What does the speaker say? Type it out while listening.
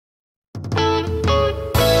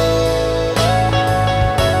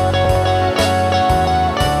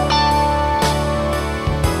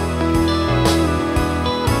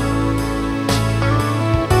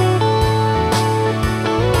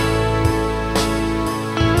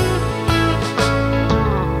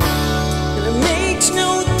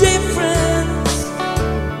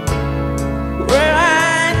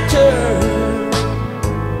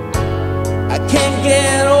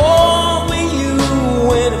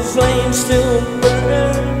flame still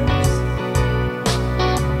burns,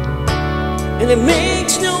 and it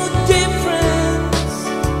makes no difference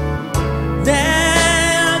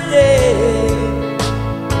nowadays.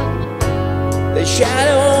 The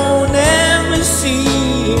shadow never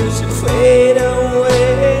seems to fade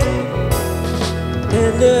away,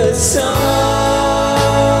 and the sun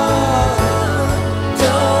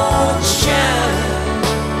don't shine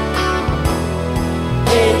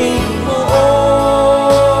anymore,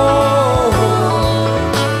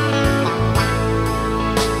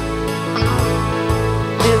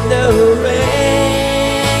 and the rains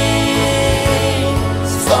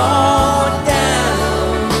fall down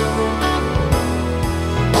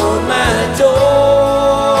on my door.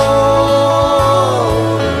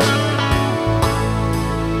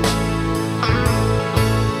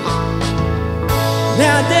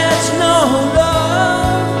 Now there's no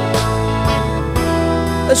love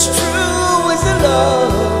as true as the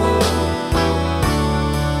love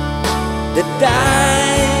that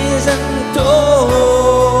dies untold,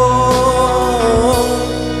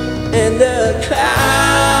 and the clouds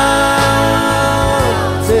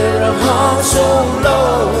that are hung so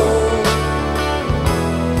low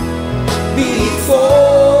before,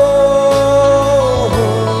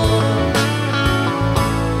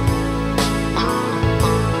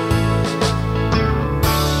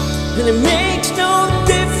 and it makes no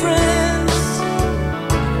difference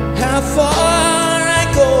how far I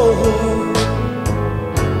go.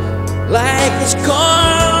 Like this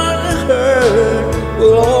corner hurt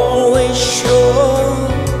will always show,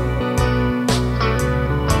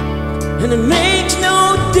 and it makes no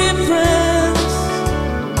difference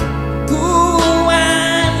who I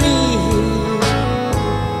meet.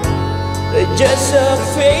 They're just a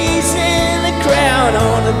face in the crowd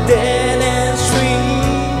on a dead-end street,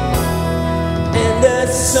 and the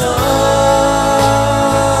sun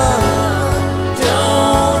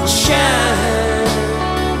don't shine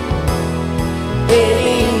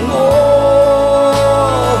anymore,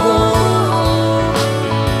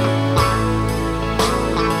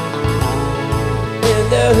 and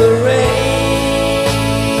the rains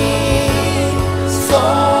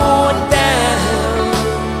fall down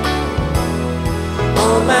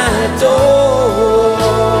on my door.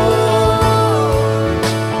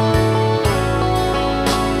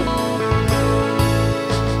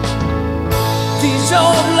 These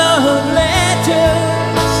old love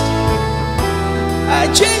letters I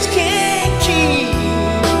just can't keep,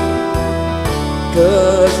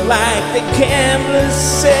 'cause like the gambler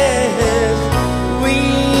says,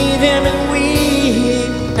 read him and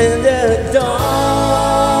weep, and the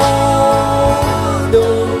dawn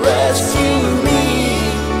don't rescue me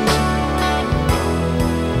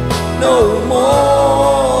no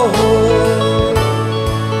more.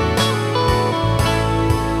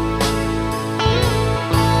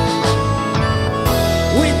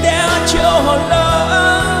 Without your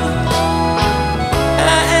love,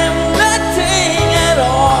 I am nothing at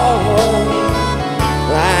all.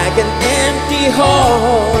 Like an empty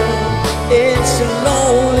hall, it's a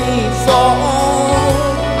lonely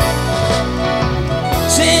fall.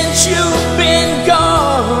 Since you've been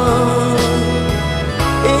gone,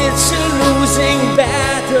 it's a losing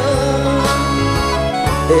battle.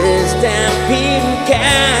 There's stampeding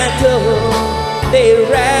cattle, they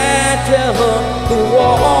rattle the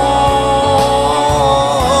wall,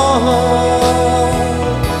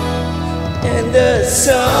 and the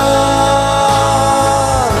sun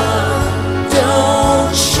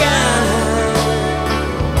don't shine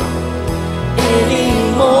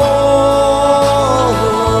anymore,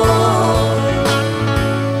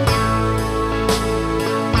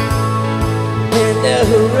 and the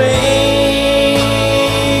rains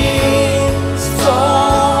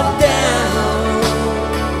fall down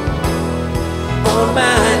on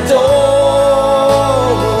my door.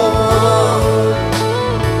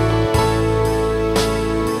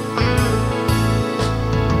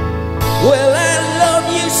 Well, I love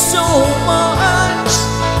you so much,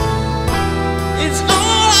 it's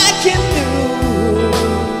all I can do,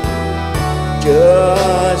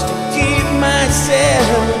 just to keep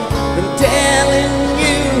myself from telling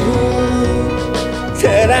you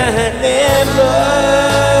that I never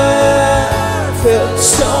felt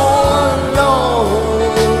so